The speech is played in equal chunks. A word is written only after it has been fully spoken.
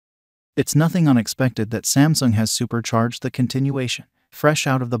It's nothing unexpected that Samsung has supercharged the continuation. Fresh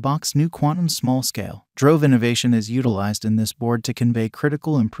out of the box, new quantum small-scale drove innovation is utilized in this board to convey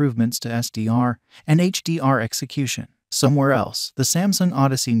critical improvements to SDR and HDR execution. Somewhere else, the Samsung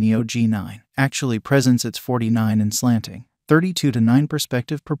Odyssey Neo G9 actually presents its 49 in slanting, 32:9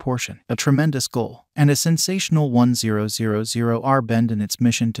 perspective proportion, a tremendous goal, and a sensational 1000R bend in its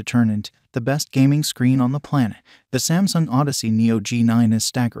mission to turn into the best gaming screen on the planet. The Samsung Odyssey Neo G9 is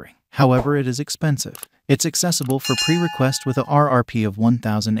staggering. However, it is expensive. It's accessible for pre-request with a RRP of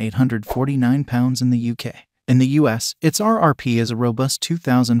 £1,849 in the UK. In the US, its RRP is a robust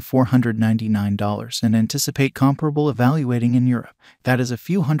 $2,499 and anticipate comparable evaluating in Europe. That is a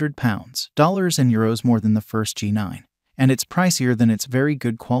few £100, dollars and euros more than the first G9. And it's pricier than its very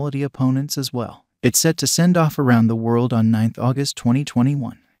good quality opponents as well. It's set to send off around the world on 9th August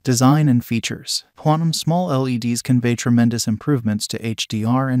 2021. Design and features. Quantum small LEDs convey tremendous improvements to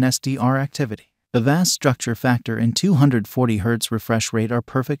HDR and SDR activity. The vast structure factor and 240 Hz refresh rate are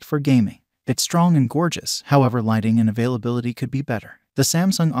perfect for gaming. It's strong and gorgeous, however lighting and availability could be better. The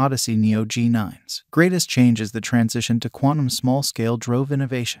Samsung Odyssey Neo G9's greatest change is the transition to quantum small-scale drove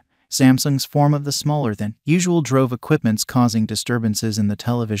innovation. Samsung's form of the smaller-than-usual drove equipment's causing disturbances in the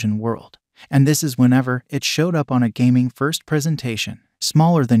television world. And this is whenever it showed up on a gaming-first presentation.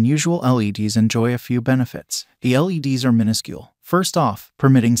 Smaller-than-usual LEDs enjoy a few benefits. The LEDs are minuscule. First off,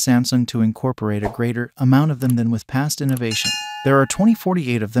 permitting Samsung to incorporate a greater amount of them than with past innovation. There are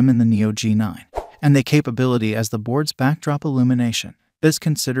 2048 of them in the Neo G9, and they capability as the board's backdrop illumination. This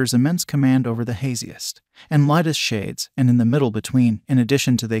considers immense command over the haziest and lightest shades, and in the middle between, in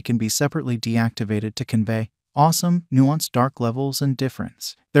addition to they can be separately deactivated to convey awesome, nuanced dark levels and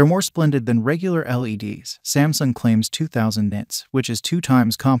difference. They're more splendid than regular LEDs. Samsung claims 2000 nits, which is 2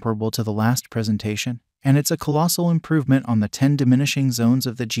 times comparable to the last presentation, and it's a colossal improvement on the 10 diminishing zones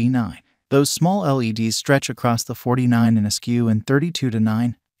of the G9. Those small LEDs stretch across the 49 in askew and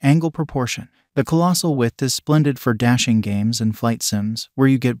 32:9 angle proportion. The colossal width is splendid for dashing games and flight sims, where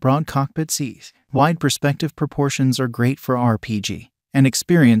you get broad cockpit seats. Wide perspective proportions are great for RPG and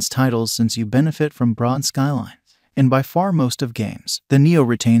experienced titles since you benefit from broad skylines. And by far most of games, the Neo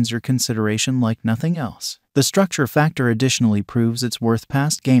retains your consideration like nothing else. The structure factor additionally proves its worth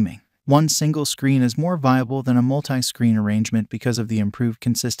past gaming. One single screen is more viable than a multi-screen arrangement because of the improved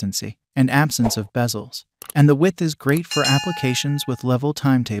consistency and absence of bezels. And the width is great for applications with level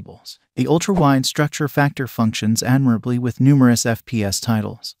timetables. The ultra-wide structure factor functions admirably with numerous FPS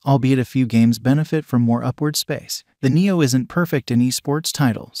titles, albeit a few games benefit from more upward space. The Neo isn't perfect in esports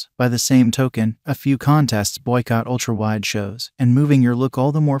titles. By the same token, a few contests boycott ultra-wide shows, and moving your look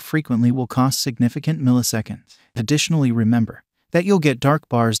all the more frequently will cost significant milliseconds. Additionally, remember that you'll get dark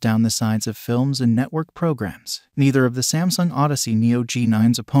bars down the sides of films and network programs. Neither of the Samsung Odyssey Neo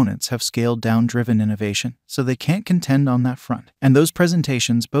G9's opponents have scaled-down driven innovation, so they can't contend on that front. And those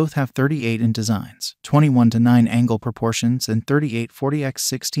presentations both have 38 in designs, 21:9 angle proportions, and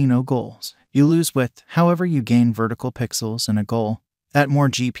 3840x16:0 goals. You lose width, however you gain vertical pixels and a goal that more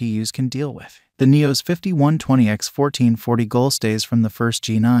GPUs can deal with. The Neo's 5120x1440 goal stays from the first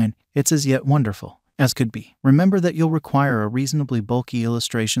G9. It's as yet wonderful as could be. Remember that you'll require a reasonably bulky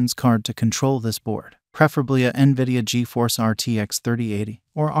illustrations card to control this board, preferably a NVIDIA GeForce RTX 3080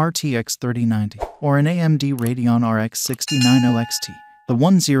 or RTX 3090 or an AMD Radeon RX 6090 XT. The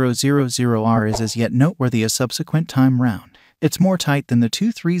 1000R is as yet noteworthy a subsequent time round. It's more tight than the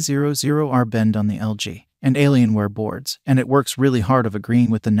 2300R bend on the LG and Alienware boards, and it works really hard of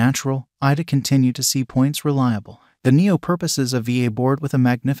agreeing with the natural eye to continue to see points reliable. The Neo purposes a VA board with a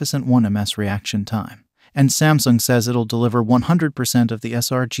magnificent 1 ms reaction time, and Samsung says it'll deliver 100% of the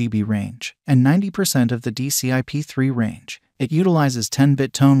sRGB range and 90% of the DCI-P3 range. It utilizes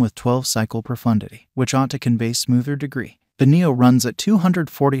 10-bit tone with 12-cycle profundity, which ought to convey smoother degree. The Neo runs at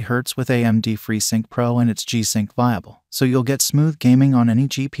 240 Hz with AMD FreeSync Pro and it's G-Sync viable, so you'll get smooth gaming on any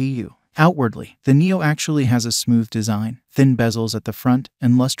GPU. Outwardly, the Neo actually has a smooth design, thin bezels at the front,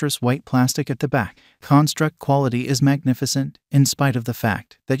 and lustrous white plastic at the back. Construct quality is magnificent, in spite of the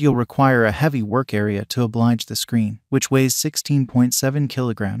fact that you'll require a heavy work area to oblige the screen, which weighs 16.7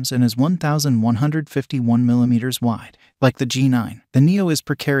 kilograms and is 1,151 millimeters wide. Like the G9, the Neo is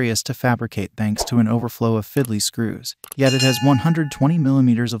precarious to fabricate thanks to an overflow of fiddly screws, yet it has 120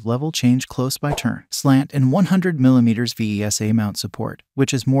 millimeters of level change close by turn, slant, and 100 millimeters VESA mount support,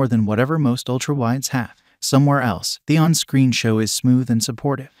 which is more than whatever most ultra-wides have. Somewhere else, the on-screen show is smooth and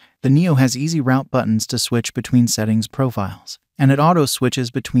supportive. The Neo has easy route buttons to switch between settings profiles, and it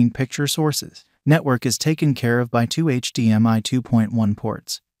auto-switches between picture sources. Network is taken care of by 2 HDMI 2.1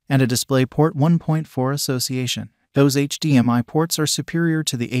 ports, and a DisplayPort 1.4 association. Those HDMI ports are superior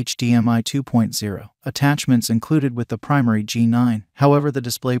to the HDMI 2.0 attachments included with the primary G9. However, the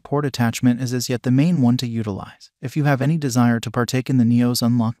DisplayPort attachment is as yet the main one to utilize. If you have any desire to partake in the Neo's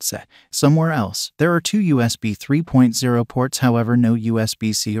unlocked set somewhere else, there are two USB 3.0 ports, however no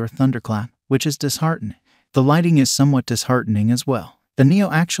USB-C or Thunderclap, which is disheartening. The lighting is somewhat disheartening as well. The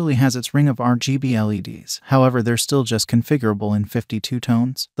Neo actually has its ring of RGB LEDs, however they're still just configurable in 52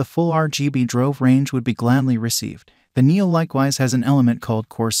 tones. The full RGB drove range would be gladly received. The Neo likewise has an element called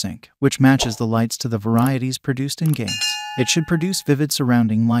Core Sync, which matches the lights to the varieties produced in games. It should produce vivid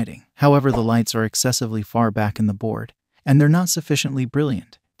surrounding lighting. However, the lights are excessively far back in the board, and they're not sufficiently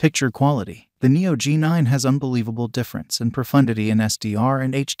brilliant. Picture quality. The Neo G9 has unbelievable difference in profundity in SDR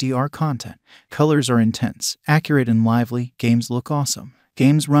and HDR content. Colors are intense, accurate and lively. Games look awesome.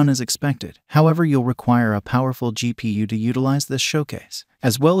 Games run as expected. However, you'll require a powerful GPU to utilize this showcase,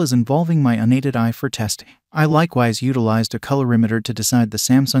 as well as involving my unaided eye for testing. I likewise utilized a colorimeter to decide the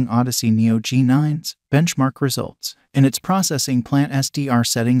Samsung Odyssey Neo G9's benchmark results. In its processing plant SDR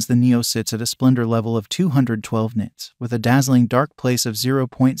settings, the Neo sits at a splendor level of 212 nits, with a dazzling dark place of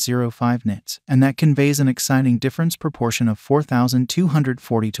 0.05 nits, and that conveys an exciting difference proportion of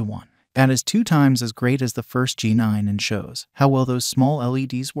 4,240 to 1. That is 2 times as great as the first G9 and shows how well those small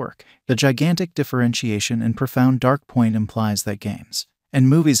LEDs work. The gigantic differentiation and profound dark point implies that games and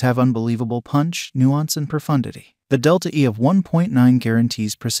movies have unbelievable punch, nuance, and profundity. The delta E of 1.9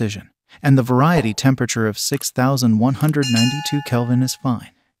 guarantees precision, and the variety temperature of 6,192 Kelvin is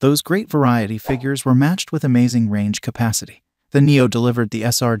fine. Those great variety figures were matched with amazing range capacity. The Neo delivered the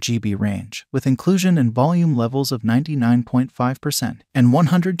sRGB range, with inclusion and volume levels of 99.5% and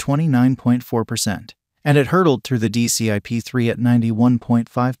 129.4%, and it hurtled through the DCI-P3 at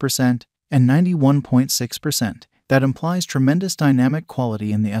 91.5% and 91.6%. That implies tremendous dynamic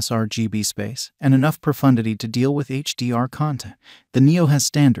quality in the sRGB space and enough profundity to deal with HDR content. The Neo has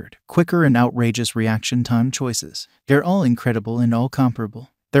standard, quicker, and outrageous reaction time choices. They're all incredible and all comparable.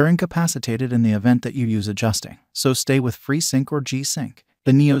 They're incapacitated in the event that you use adjusting, so stay with FreeSync or G-Sync.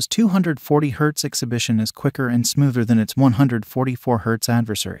 The Neo's 240Hz exhibition is quicker and smoother than its 144Hz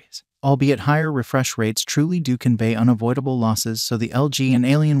adversaries. Albeit higher refresh rates truly do convey unavoidable losses, so the LG and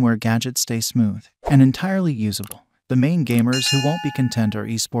Alienware gadgets stay smooth and entirely usable. The main gamers who won't be content are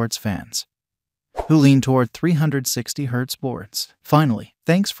esports fans, who lean toward 360Hz boards. Finally,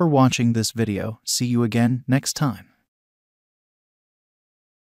 thanks for watching this video. See you again next time.